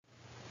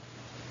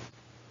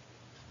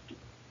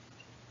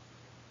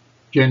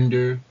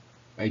Gender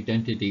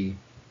identity,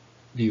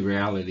 the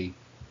reality.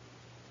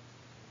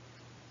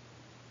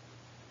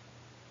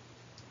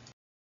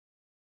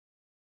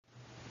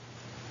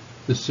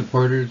 The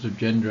supporters of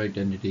gender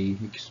identity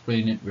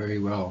explain it very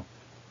well,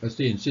 as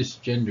they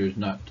insist gender is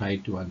not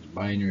tied to one's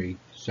binary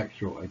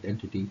sexual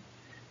identity.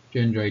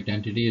 Gender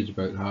identity is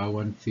about how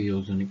one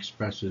feels and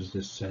expresses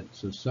this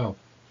sense of self.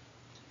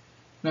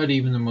 Not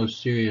even the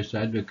most serious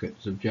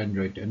advocates of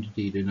gender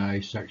identity deny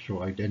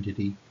sexual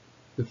identity.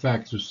 The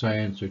facts of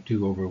science are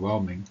too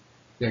overwhelming.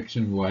 The X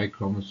and Y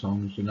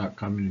chromosomes do not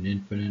come in an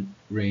infinite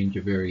range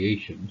of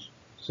variations.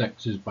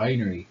 Sex is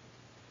binary.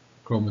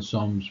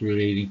 Chromosomes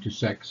relating to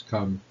sex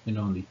come in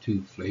only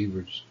two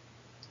flavors,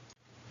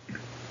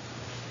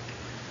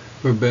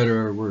 for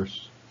better or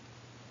worse.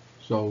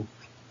 So,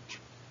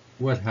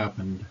 what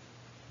happened?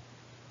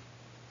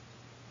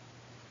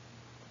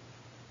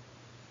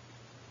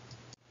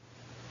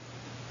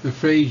 The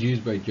phrase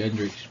used by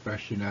gender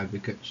expression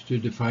advocates to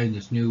define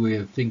this new way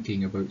of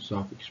thinking about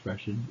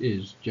self-expression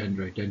is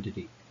gender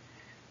identity.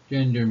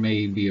 Gender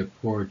may be a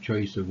poor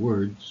choice of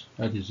words,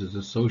 that is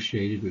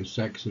associated with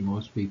sex in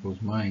most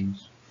people's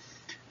minds.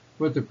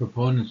 What the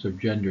proponents of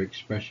gender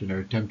expression are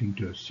attempting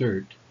to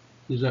assert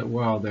is that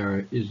while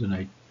there is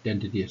an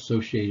identity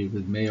associated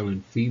with male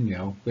and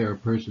female, there are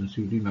persons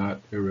who do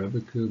not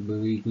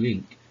irrevocably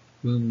link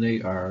whom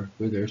they are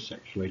with their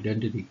sexual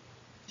identity.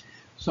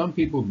 Some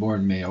people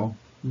born male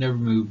never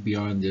move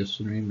beyond this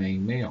and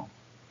remain male.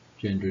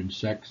 Gender and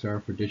sex are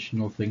for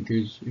traditional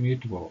thinkers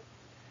immutable.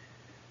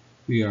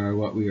 We are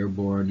what we are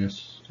born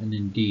as, and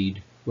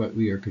indeed what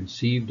we are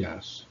conceived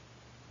as.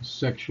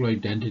 Sexual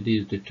identity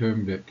is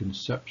determined at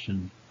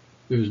conception.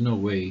 There is no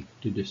way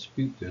to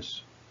dispute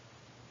this.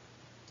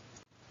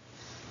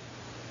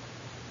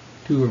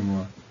 Two or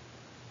more.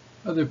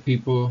 Other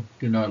people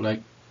do not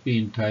like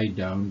being tied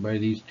down by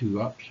these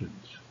two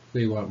options.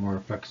 They want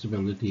more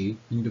flexibility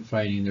in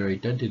defining their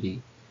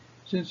identity.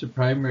 Since the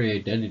primary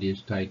identity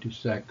is tied to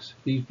sex,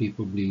 these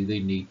people believe they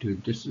need to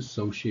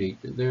disassociate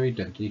their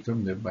identity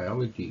from their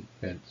biology,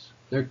 hence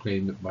their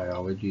claim that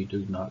biology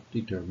does not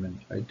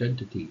determine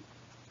identity.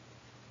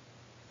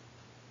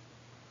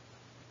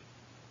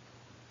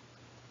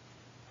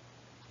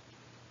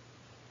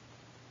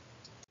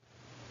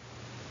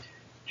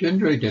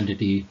 Gender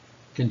identity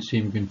can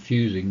seem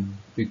confusing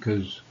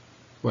because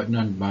what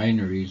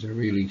non-binaries are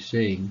really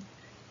saying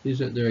is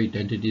that their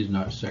identity is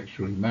not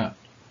sexually mapped.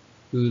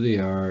 Who they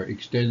are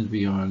extends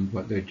beyond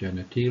what their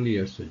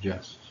genitalia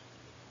suggests.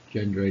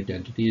 Gender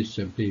identity is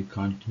simply a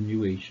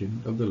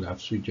continuation of the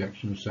left's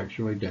rejection of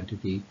sexual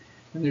identity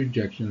and the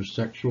rejection of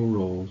sexual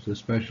roles,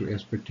 especially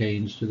as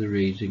pertains to the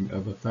raising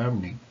of a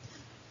family.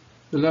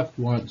 The left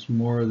wants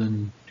more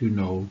than to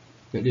know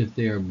that if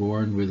they are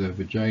born with a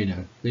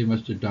vagina, they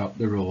must adopt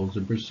the roles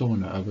and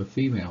persona of a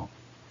female.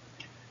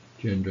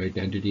 Gender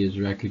identity is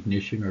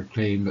recognition or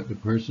claim that the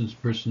person's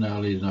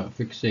personality is not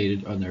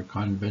fixated on their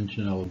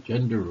conventional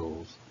gender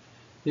roles.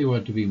 They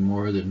want to be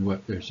more than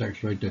what their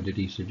sexual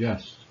identity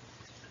suggests.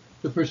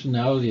 The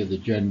personality of the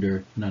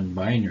gender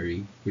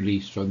non-binary,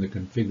 released from the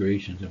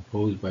configurations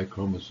imposed by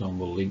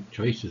chromosomal link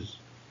choices,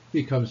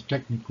 becomes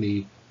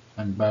technically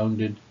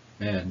unbounded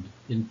and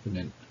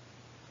infinite.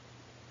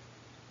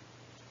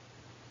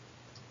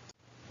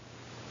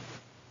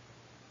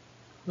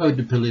 How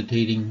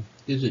debilitating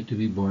is it to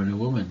be born a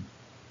woman?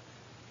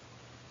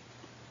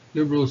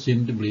 Liberals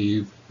seem to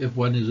believe if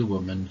one is a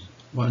woman,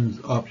 one's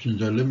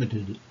options are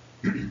limited.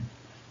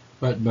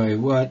 But by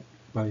what?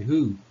 By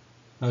who?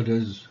 How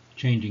does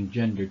changing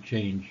gender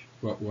change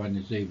what one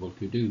is able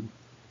to do?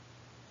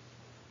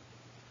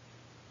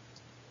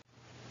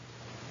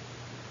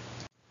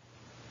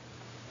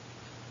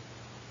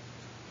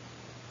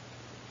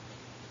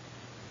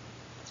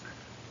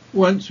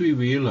 Once we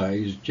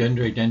realize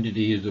gender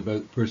identity is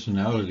about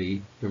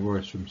personality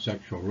divorced from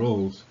sexual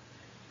roles,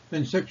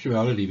 then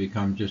sexuality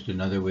becomes just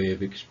another way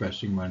of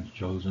expressing one's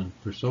chosen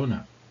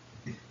persona.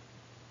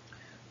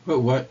 But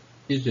what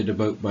is it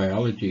about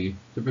biology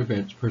that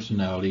prevents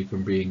personality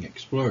from being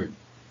explored?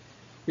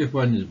 If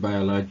one is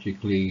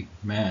biologically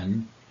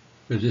man,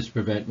 does this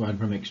prevent one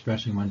from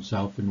expressing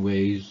oneself in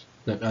ways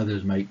that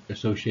others might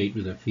associate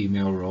with a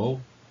female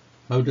role?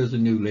 How does a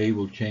new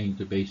label change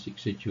the basic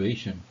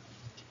situation?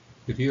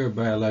 If you are a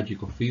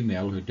biological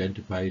female who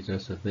identifies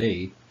as a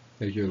they,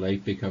 has your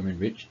life become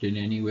enriched in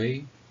any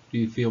way? Do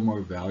you feel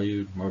more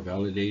valued, more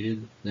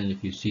validated than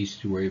if you cease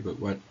to worry about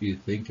what you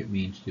think it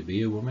means to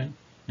be a woman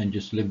and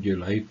just lived your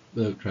life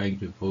without trying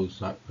to impose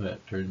thought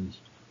patterns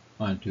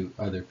onto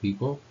other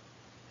people?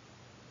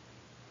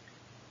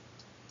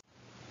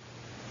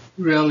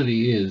 The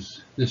reality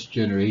is, this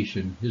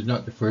generation is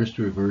not the first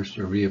to reverse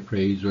or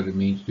reappraise what it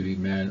means to be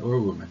man or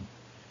woman.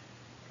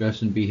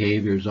 Dress and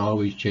behavior has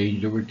always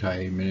changed over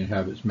time and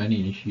inhabits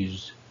many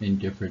niches in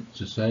different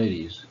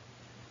societies.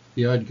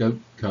 The odd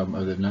outcome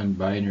of the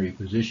non-binary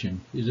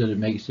position is that it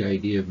makes the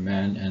idea of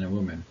man and a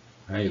woman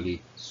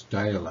highly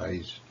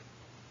stylized.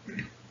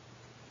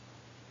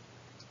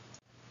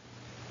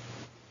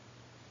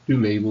 Do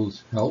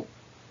labels help?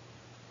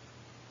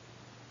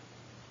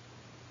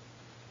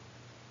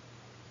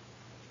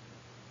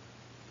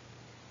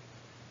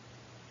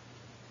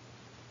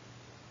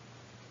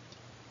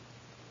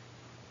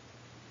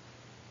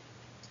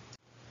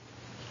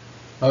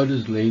 How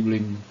does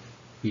labeling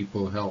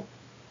people help?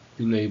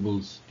 Do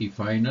labels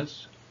define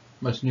us?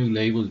 Must new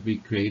labels be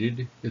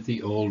created if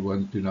the old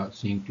ones do not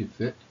seem to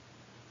fit?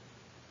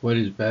 What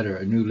is better,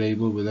 a new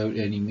label without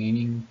any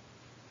meaning,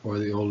 or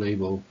the old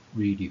label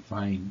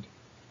redefined?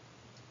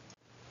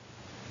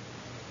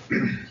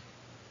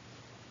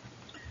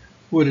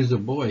 What is a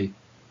boy?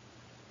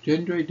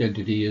 Gender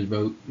identity is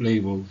about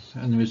labels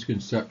and the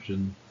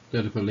misconception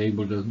that if a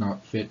label does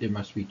not fit, it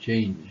must be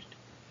changed.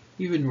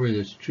 Even where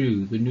this is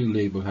true, the new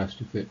label has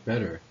to fit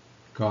better.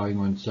 Calling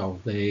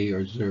oneself they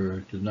or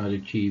zer does not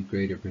achieve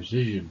greater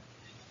precision.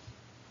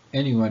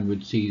 Anyone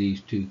would see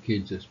these two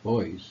kids as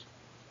boys,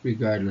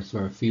 regardless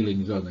of our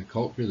feelings on the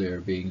culture they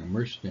are being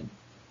immersed in.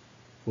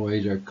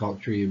 Boys are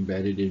culturally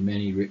embedded in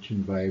many rich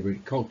and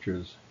vibrant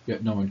cultures,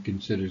 yet no one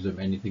considers them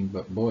anything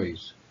but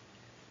boys.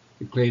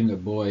 The claim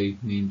that boy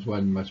means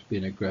one must be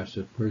an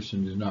aggressive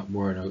person is not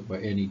borne out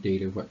by any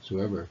data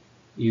whatsoever.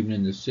 Even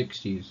in the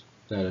 60s,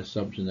 that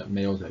assumption that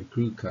males had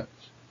crew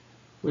cuts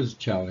was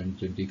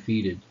challenged and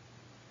defeated.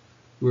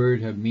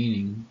 Words have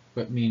meaning,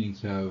 but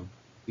meanings have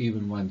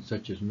even ones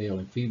such as male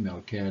and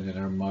female can and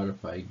are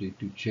modified due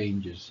to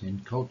changes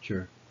in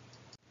culture.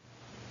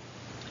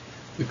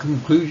 The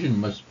conclusion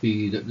must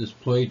be that this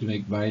ploy to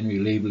make binary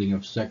labeling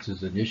of sex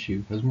as an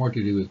issue has more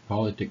to do with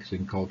politics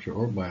than culture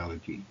or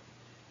biology.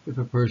 If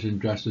a person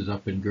dresses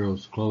up in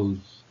girl's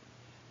clothes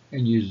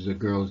and uses a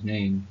girl's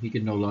name, he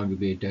can no longer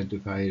be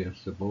identified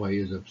as a boy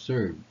is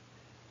absurd.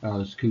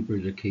 Alice Cooper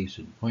is a case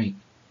in point.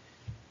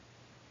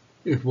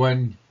 If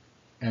one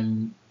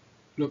and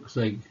looks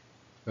like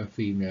a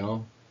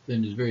female,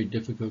 then it's very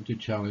difficult to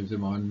challenge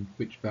them on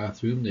which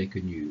bathroom they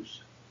can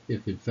use.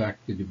 If in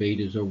fact the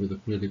debate is over the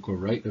political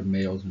right of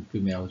males and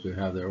females to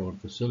have their own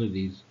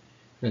facilities,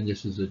 then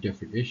this is a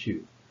different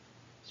issue.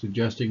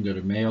 Suggesting that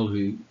a male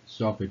who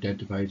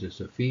self-identifies as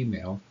a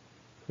female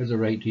has a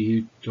right to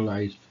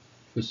utilize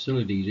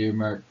facilities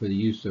earmarked for the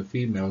use of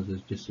females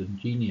is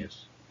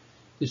disingenuous.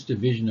 This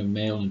division of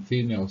male and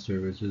female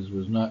services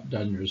was not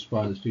done in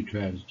response to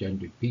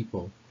transgendered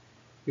people.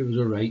 It was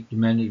a right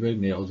demanded by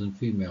males and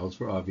females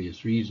for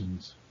obvious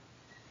reasons.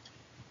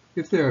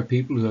 If there are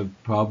people who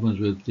have problems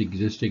with the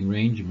existing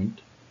arrangement,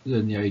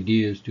 then the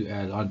idea is to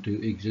add onto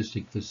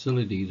existing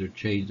facilities or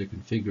change the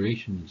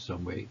configuration in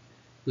some way.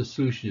 The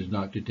solution is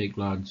not to take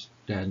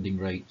long-standing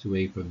rights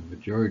away from the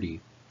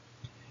majority.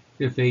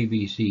 If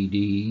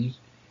ABCDs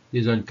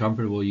is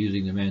uncomfortable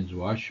using the men's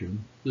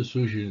washroom, the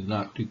solution is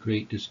not to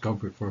create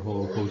discomfort for a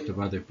whole host of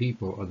other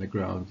people on the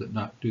grounds that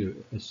not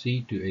to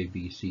accede to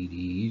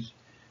ABCDs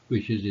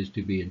wishes is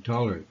to be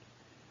intolerant.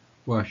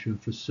 Washroom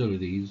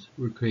facilities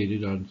were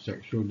created on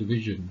sexual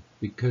division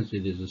because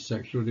it is a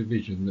sexual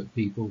division that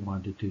people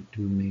wanted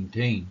to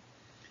maintain.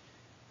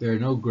 There are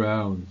no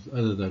grounds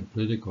other than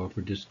political for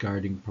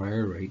discarding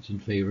prior rights in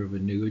favor of a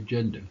new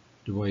agenda,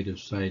 devoid of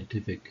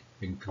scientific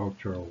and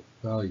cultural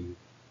value.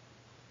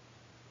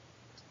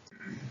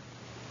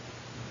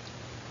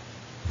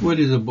 What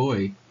is a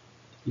boy?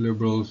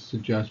 Liberals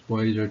suggest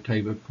boys are a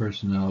type of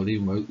personality,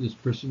 and without this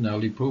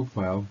personality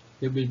profile,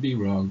 it would be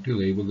wrong to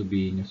label the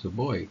being as a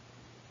boy.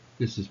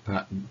 This is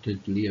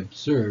patently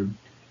absurd,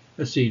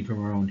 as seen from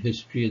our own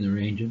history and the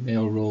range of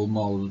male role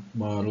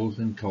models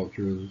and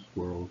cultures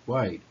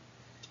worldwide.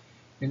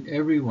 In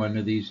every one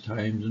of these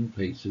times and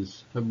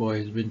places, a boy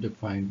has been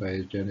defined by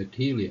his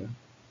genitalia,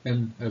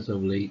 and as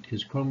of late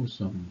his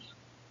chromosomes.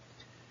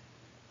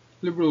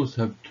 Liberals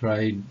have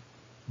tried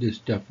this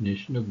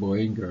definition of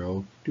boy and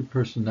girl to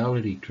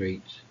personality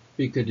traits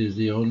because it is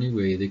the only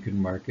way they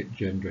can market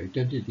gender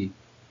identity.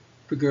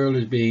 If a girl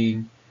is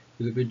being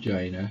with a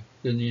vagina,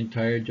 then the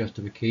entire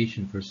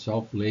justification for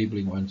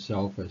self-labeling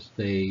oneself as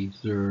they,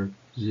 zer,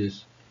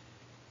 zis,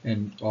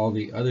 and all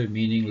the other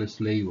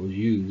meaningless labels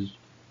used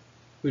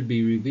would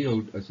be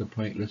revealed as a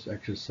pointless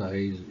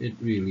exercise it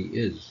really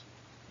is.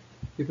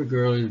 If a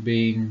girl is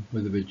being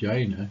with a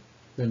vagina,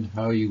 then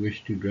how you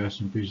wish to dress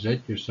and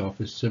present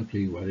yourself is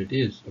simply what it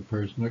is, a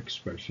personal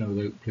expression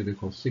without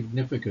political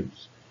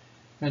significance.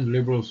 And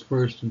liberals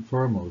first and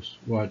foremost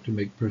want to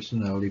make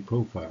personality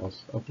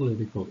profiles a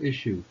political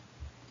issue.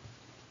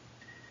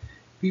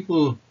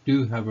 People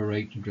do have a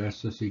right to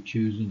dress as they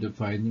choose and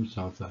define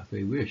themselves as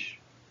they wish,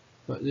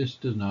 but this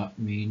does not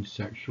mean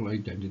sexual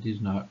identity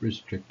is not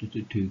restricted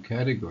to two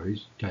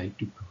categories tied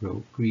to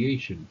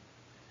procreation.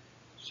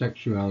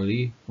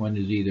 Sexuality, one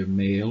is either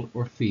male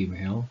or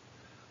female,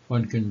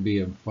 one can be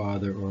a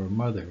father or a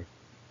mother.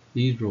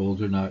 These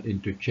roles are not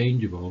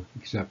interchangeable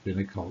except in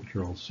a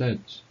cultural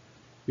sense.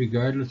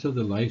 Regardless of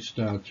the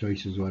lifestyle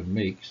choices one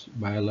makes,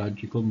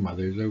 biological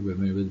mothers are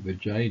women with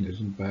vaginas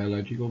and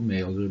biological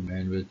males are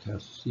men with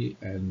testes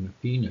and a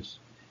penis.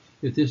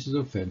 If this is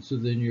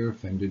offensive, then you're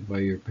offended by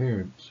your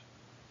parents.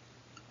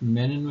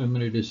 Men and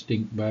women are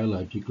distinct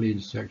biologically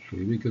and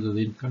sexually because of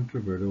the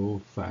incontrovertible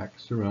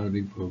facts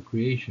surrounding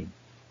procreation,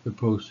 the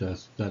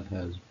process that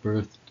has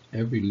birthed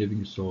every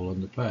living soul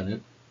on the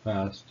planet,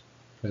 past,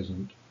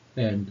 present,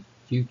 and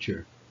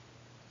future.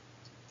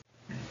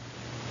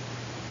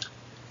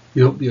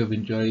 We hope you have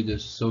enjoyed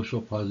this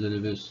social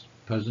positivist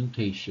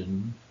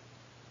presentation.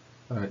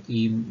 Our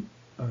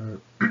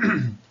Our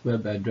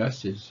web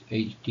address is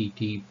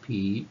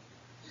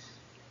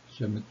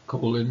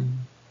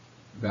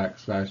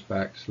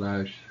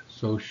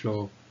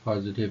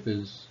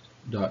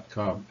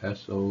http://socialpositivist.com,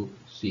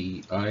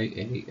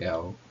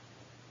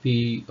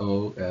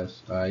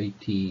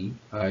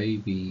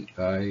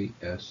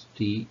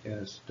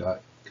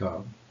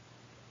 socialpositivist.com.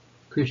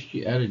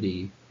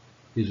 Christianity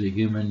is a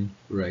human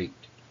right.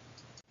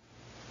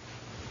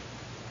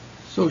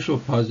 Social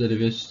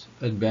positivists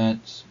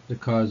advance the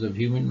cause of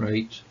human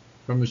rights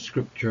from a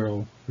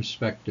scriptural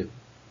perspective.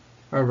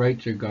 Our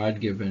rights are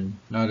God-given,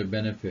 not a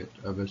benefit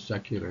of a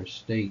secular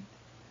state.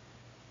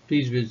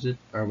 Please visit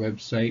our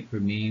website for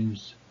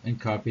memes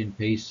and copy and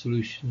paste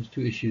solutions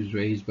to issues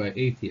raised by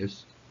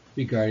atheists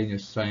regarding the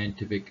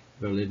scientific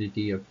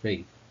validity of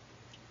faith.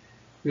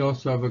 We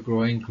also have a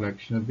growing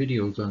collection of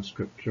videos on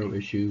scriptural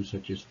issues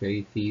such as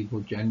faith,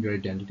 evil, gender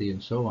identity,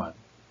 and so on.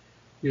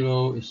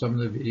 Below is some of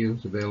the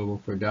videos available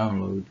for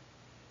download.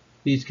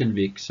 These can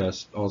be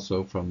accessed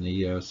also from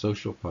the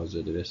Social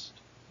Positivist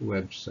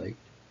website.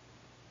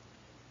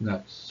 And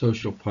that's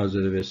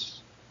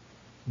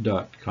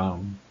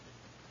socialpositivist.com.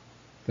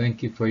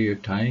 Thank you for your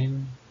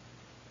time,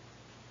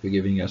 for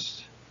giving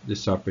us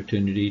this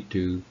opportunity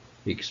to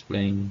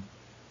explain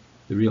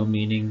the real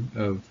meaning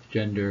of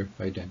gender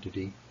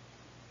identity.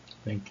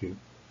 Thank you.